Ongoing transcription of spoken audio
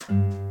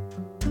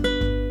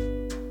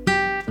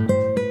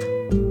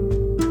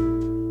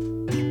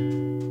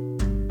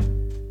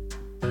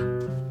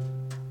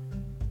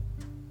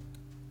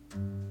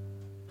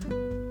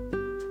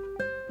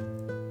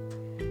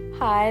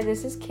Hi,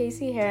 this is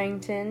Casey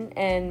Harrington,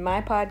 and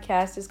my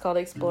podcast is called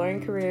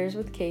Exploring Careers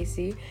with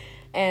Casey.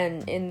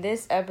 And in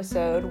this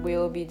episode, we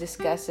will be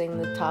discussing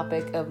the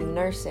topic of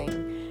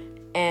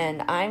nursing.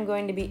 And I'm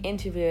going to be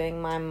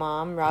interviewing my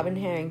mom, Robin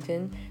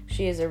Harrington.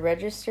 She is a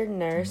registered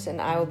nurse, and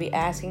I will be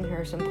asking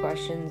her some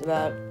questions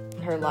about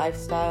her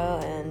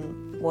lifestyle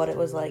and what it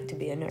was like to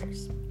be a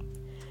nurse.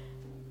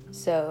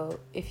 So,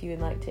 if you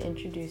would like to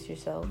introduce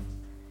yourself.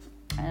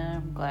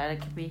 I'm glad I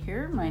could be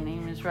here. My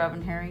name is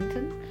Robin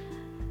Harrington.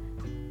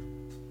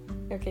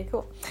 Okay,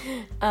 cool.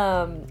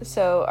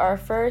 So our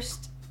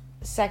first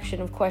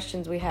section of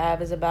questions we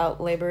have is about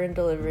labor and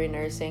delivery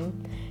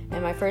nursing.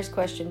 And my first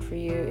question for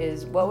you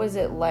is, what was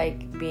it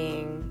like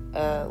being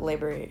a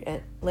labor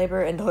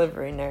and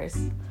delivery nurse?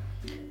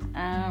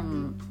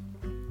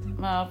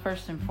 Well,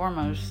 first and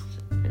foremost,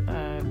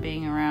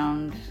 being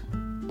around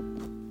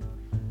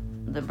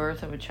the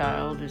birth of a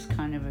child is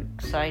kind of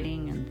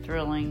exciting and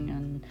thrilling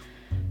and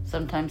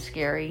sometimes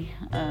scary,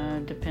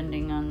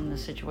 depending on the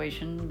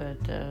situation, but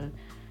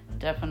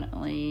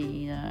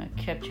definitely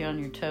kept you on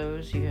your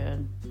toes. You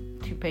had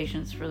two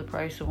patients for the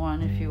price of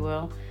one, if you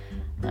will.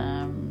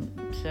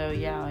 So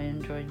yeah, I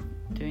enjoyed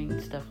doing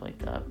stuff like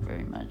that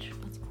very much.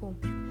 That's cool.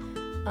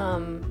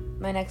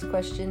 My next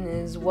question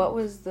is, what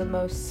was the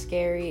most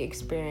scary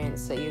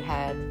experience that you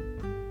had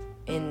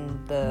in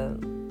the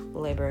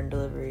labor and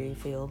delivery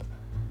field?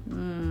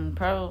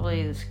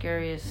 Probably the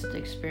scariest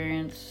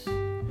experience.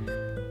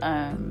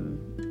 I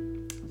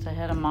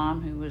had a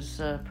mom who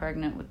was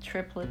pregnant with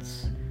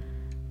triplets,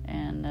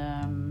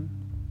 and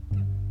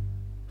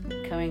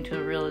coming to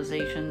a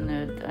realization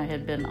that I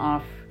had been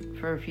off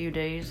for a few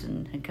days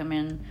and had come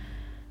in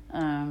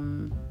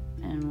and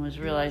was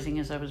realizing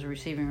as I was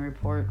receiving a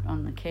report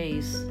on the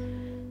case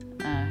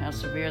how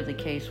severe the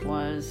case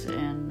was,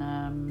 and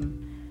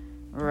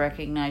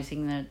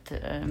recognizing that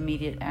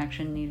immediate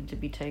action needed to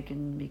be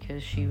taken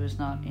because she was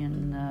not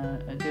in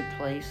a good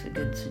place, a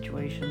good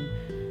situation.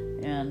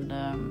 And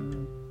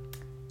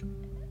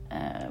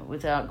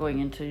without going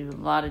into a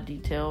lot of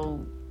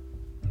detail,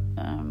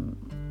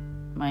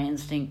 my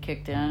instinct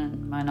kicked in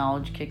and my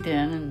knowledge kicked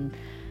in,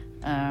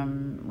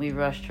 and we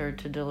rushed her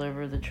to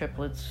deliver the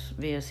triplets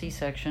via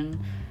C-section,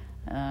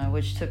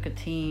 which took a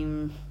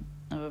team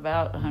of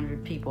about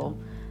 100 people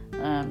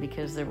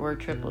because there were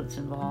triplets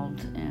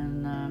involved.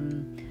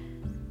 And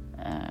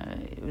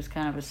it was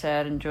kind of a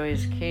sad and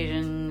joyous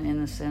occasion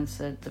in the sense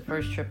that the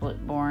first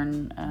triplet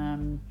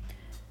born,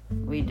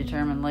 we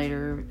determined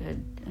later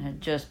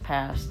had just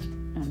passed,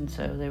 and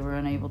so they were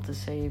unable to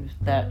save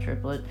that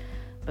triplet,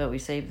 but we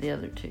saved the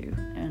other two.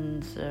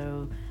 And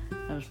so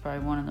that was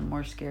probably one of the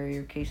more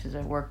scarier cases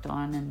I worked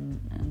on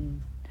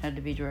and had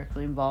to be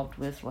directly involved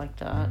with like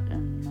that.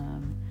 And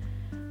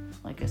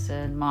like I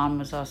said, Mom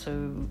was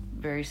also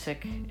very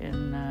sick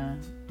and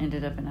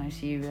ended up in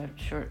ICU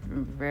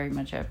very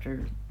much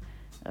after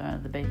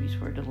the babies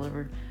were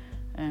delivered.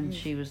 And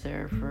she was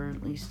there for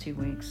at least 2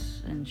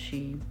 weeks, and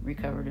she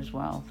recovered as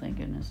well, thank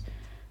goodness.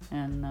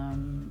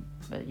 And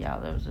but yeah,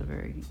 that was a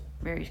very,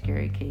 very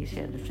scary case. You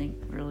had to think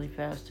really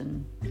fast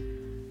and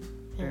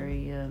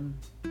very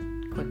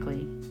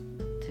quickly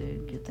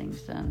to get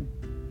things done.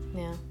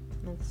 Yeah,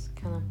 that's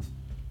kind of,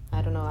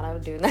 I don't know what I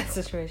would do in that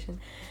situation.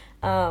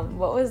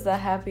 What was the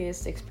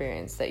happiest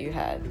experience that you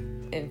had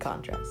in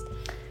contrast?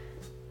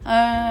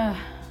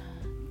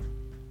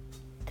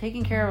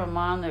 Taking care of a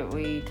mom that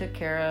we took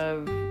care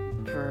of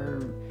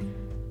for,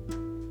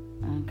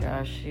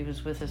 she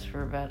was with us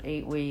for about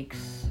 8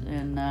 weeks,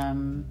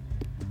 and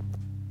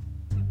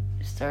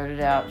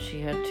started out, she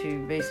had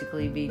to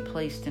basically be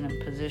placed in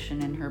a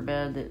position in her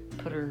bed that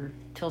put her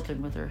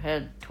tilted with her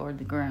head toward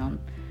the ground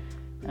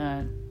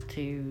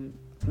to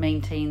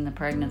maintain the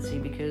pregnancy,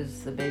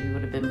 because the baby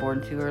would have been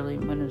born too early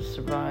and wouldn't have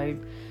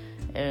survived.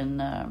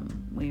 And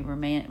we were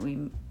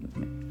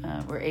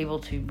able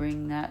to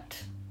bring that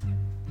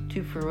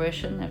to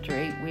fruition after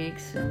 8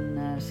 weeks,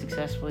 and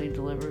successfully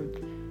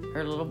delivered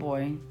her little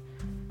boy,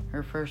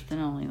 her first and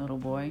only little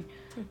boy.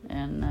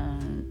 And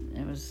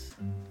it was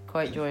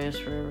quite joyous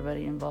for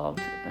everybody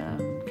involved,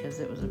 because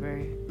it was a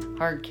very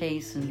hard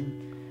case,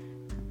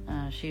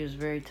 and she was a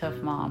very tough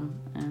mom,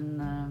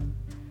 and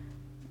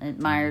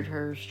admired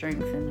her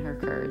strength and her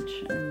courage.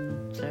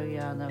 And so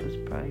yeah, that was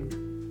probably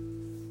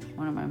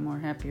one of my more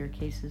happier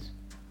cases.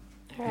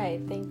 All right,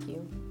 thank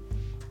you.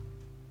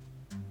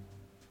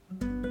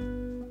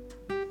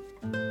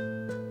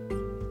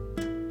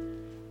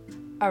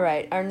 All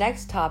right, our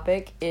next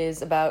topic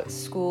is about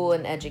school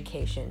and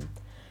education.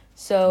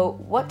 So,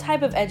 what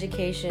type of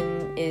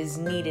education is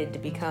needed to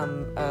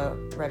become a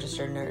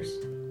registered nurse?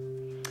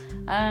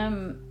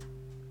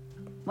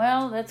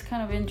 Well, that's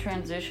kind of in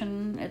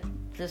transition at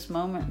this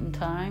moment in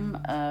time.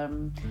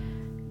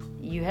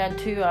 You had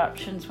two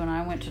options when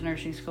I went to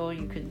nursing school.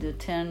 You could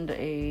attend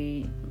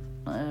a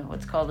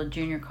what's called a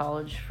junior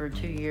college for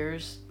 2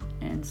 years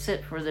and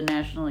sit for the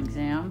national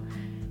exam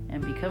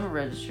and become a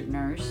registered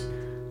nurse.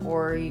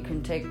 Or you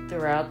can take the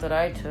route that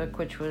I took,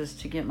 which was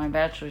to get my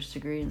bachelor's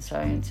degree in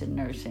science in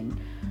nursing.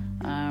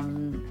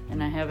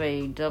 And I have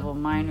a double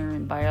minor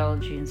in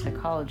biology and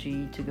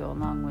psychology to go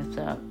along with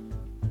that.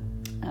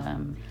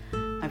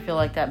 I feel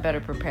like that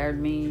better prepared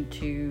me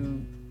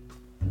to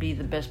be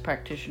the best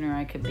practitioner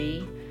I could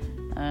be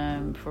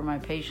for my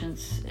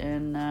patients.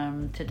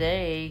 And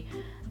today,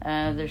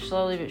 they're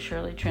slowly but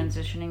surely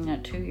transitioning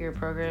that 2-year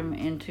program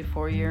into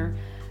 4-year.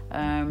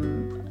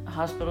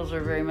 Hospitals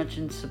are very much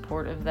in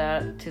support of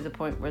that, to the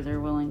point where they're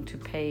willing to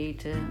pay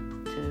to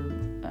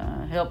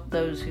help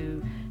those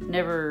who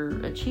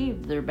never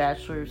achieved their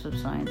bachelor's of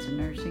science in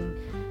nursing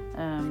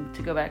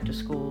to go back to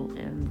school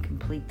and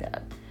complete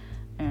that.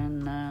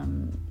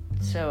 And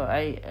so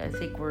I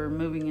think we're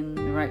moving in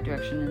the right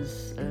direction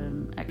as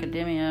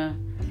academia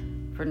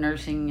for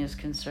nursing is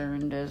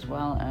concerned, as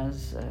well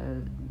as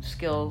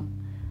skill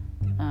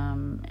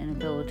and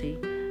ability,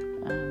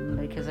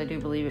 because I do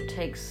believe it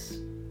takes,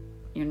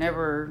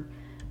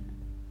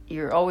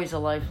 you're always a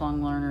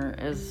lifelong learner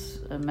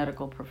as a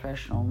medical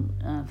professional.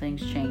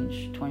 Things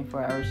change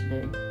 24 hours a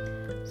day,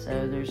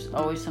 so there's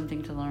always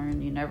something to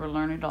learn. You never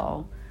learn it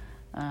all,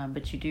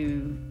 but you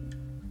do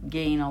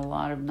gain a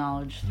lot of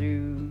knowledge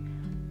through,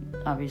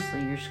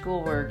 obviously, your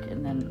schoolwork,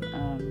 and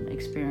then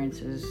experience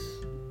is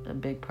a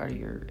big part of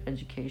your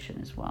education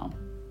as well.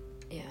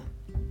 Yeah.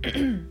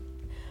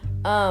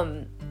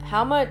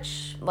 How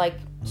much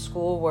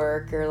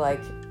schoolwork or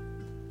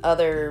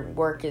other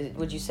work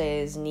would you say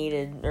is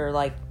needed, or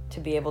to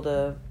be able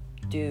to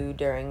do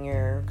during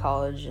your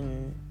college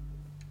and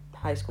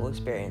high school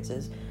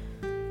experiences?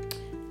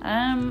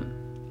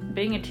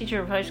 Being a teacher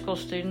of high school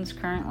students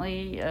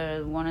currently,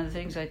 one of the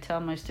things I tell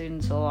my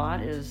students a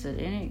lot is that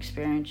any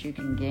experience you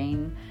can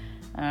gain,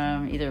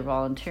 either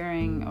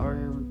volunteering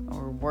or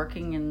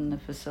working in the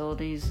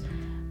facilities,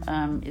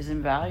 is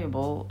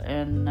invaluable,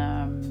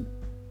 and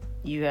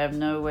you have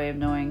no way of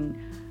knowing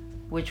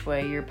which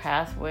way your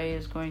pathway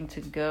is going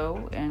to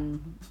go and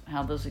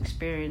how those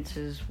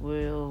experiences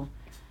will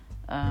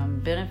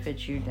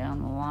benefit you down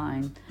the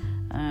line.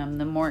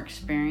 The more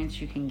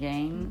experience you can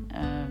gain,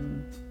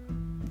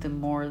 the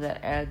more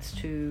that adds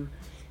to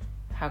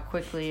how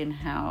quickly and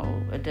how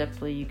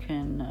adeptly you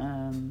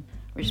can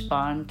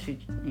respond to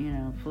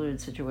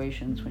fluid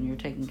situations when you're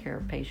taking care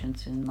of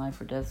patients in life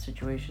or death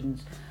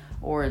situations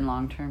or in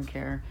long-term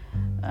care.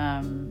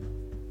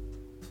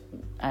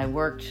 I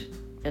worked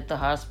at the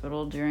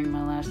hospital during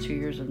my last 2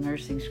 years of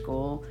nursing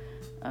school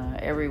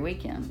every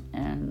weekend,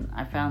 and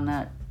I found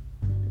that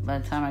by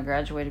the time I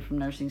graduated from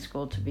nursing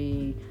school to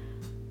be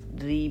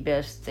the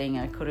best thing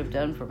I could have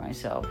done for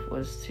myself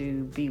was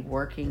to be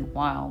working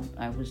while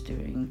I was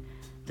doing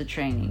the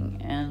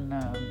training. And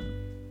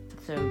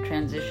so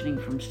transitioning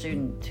from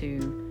student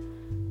to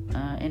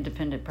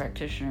independent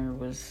practitioner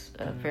was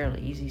a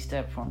fairly easy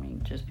step for me,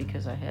 just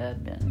because I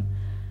had been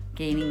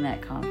gaining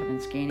that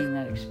confidence, gaining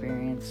that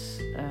experience,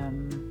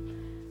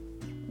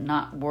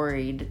 not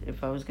worried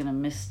if I was going to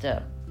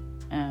misstep,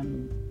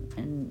 and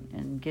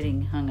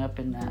getting hung up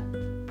in that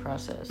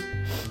process,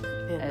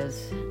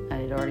 as I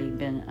had already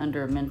been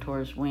under a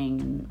mentor's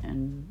wing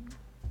and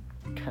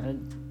kind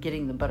of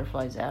getting the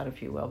butterflies out,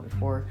 if you will,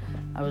 before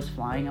I was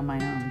flying on my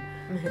own.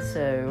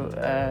 So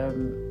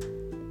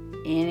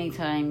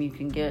anytime you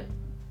can get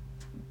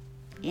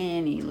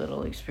any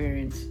little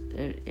experience,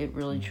 it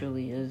really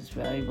truly is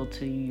valuable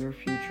to your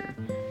future.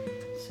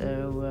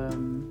 So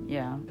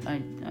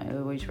I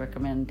always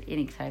recommend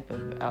any type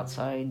of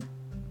outside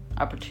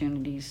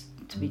opportunities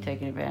to be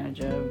taken advantage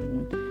of,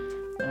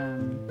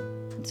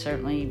 and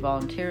certainly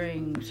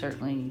volunteering,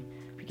 certainly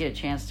if you get a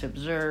chance to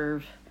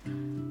observe,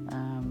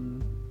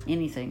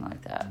 anything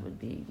like that would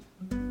be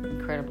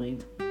incredibly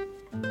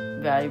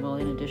valuable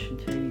in addition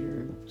to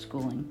your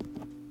schooling.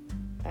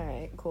 All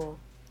right, cool.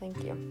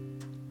 Thank you.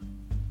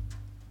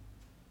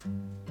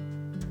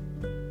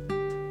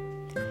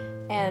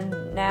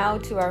 And now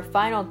to our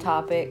final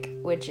topic,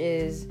 which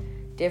is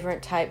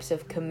different types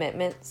of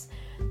commitments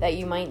that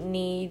you might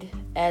need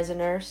as a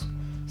nurse.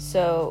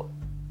 So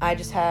I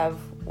just have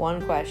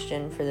one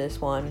question for this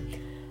one.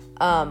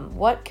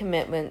 What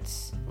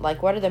commitments,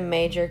 what are the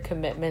major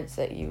commitments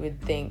that you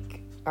would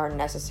think are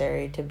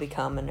necessary to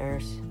become a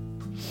nurse?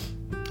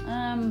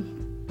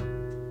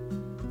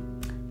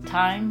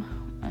 Time,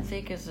 I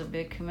think, is a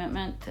big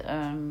commitment.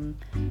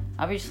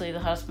 Obviously, the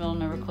hospital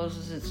never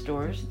closes its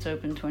doors. It's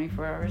open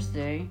 24 hours a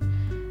day,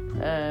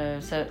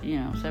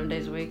 7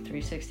 days a week,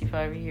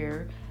 365 a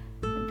year.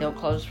 They don't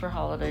close for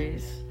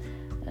holidays.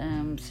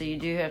 So you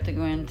do have to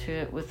go into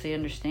it with the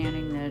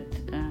understanding that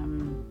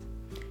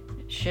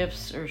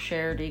shifts are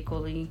shared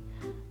equally.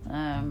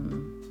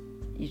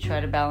 You try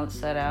to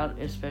balance that out,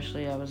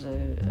 especially I was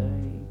a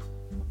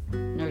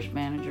nurse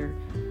manager,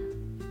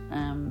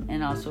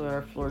 and also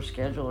our floor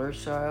scheduler.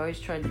 So I always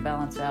tried to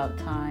balance out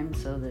time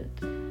so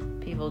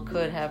that people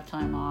could have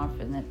time off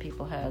and that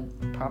people had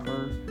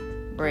proper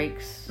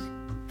breaks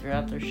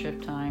throughout their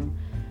shift time,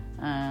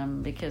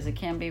 because it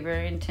can be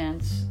very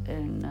intense,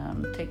 and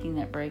taking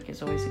that break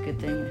is always a good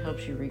thing. It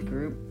helps you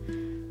regroup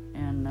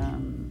and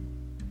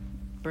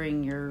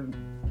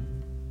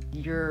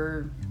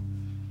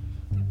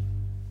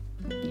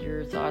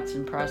your thoughts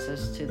and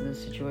process to the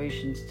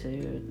situations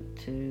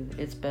to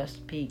its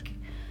best peak.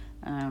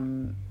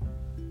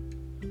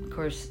 Of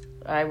course,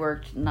 I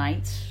worked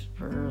nights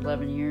for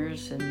 11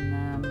 years,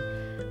 and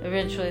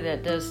eventually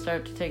that does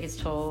start to take its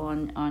toll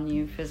on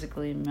you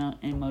physically and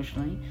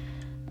emotionally.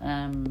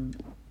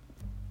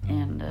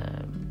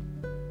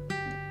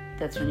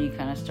 That's when you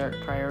kind of start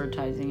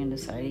prioritizing and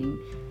deciding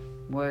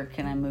where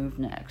can I move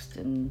next.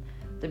 And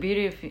the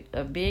beauty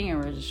of being a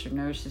registered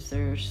nurse is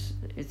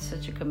it's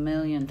such a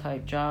chameleon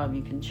type job.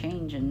 You can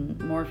change and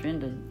morph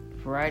into a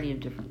variety of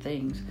different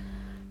things.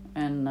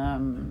 And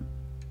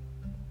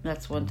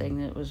that's one thing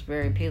that was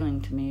very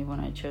appealing to me when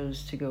I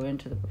chose to go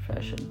into the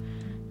profession,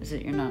 is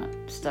that you're not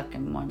stuck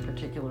in one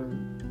particular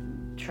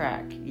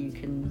track. You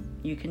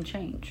can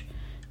change.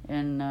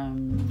 And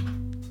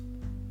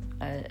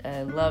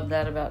I love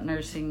that about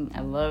nursing.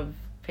 I love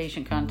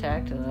patient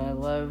contact, and I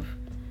love,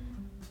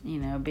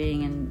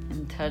 being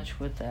in touch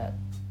with that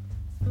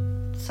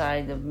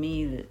side of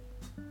me that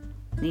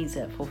needs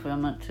that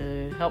fulfillment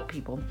to help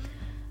people.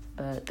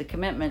 But the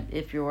commitment,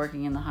 if you're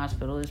working in the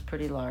hospital, is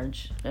pretty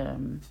large.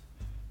 And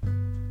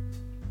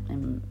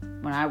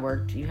when I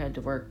worked, you had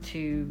to work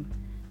 2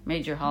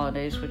 major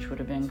holidays, which would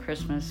have been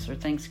Christmas or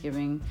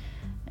Thanksgiving,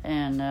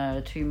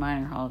 and 2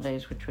 minor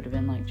holidays, which would have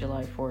been like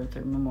July 4th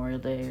or Memorial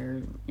Day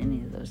or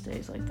any of those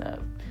days like that.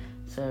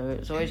 So it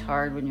was always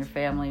hard when your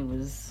family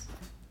was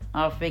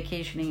off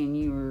vacationing and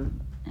you were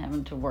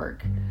having to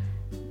work.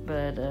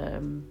 But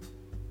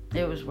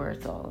it was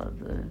worth all of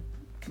the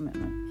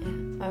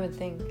commitment. Yeah, I would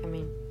think.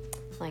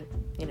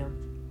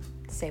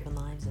 Saving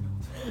lives and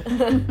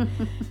all.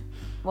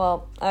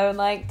 Well, I would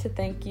like to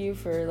thank you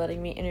for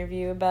letting me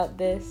interview about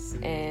this,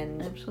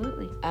 and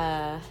absolutely.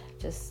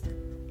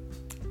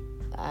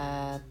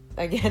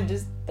 Again,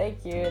 just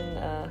thank you,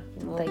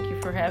 and thank you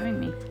for having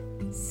me.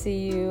 See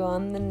you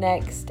on the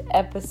next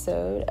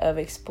episode of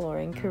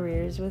Exploring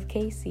Careers with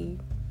Casey.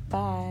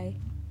 Bye.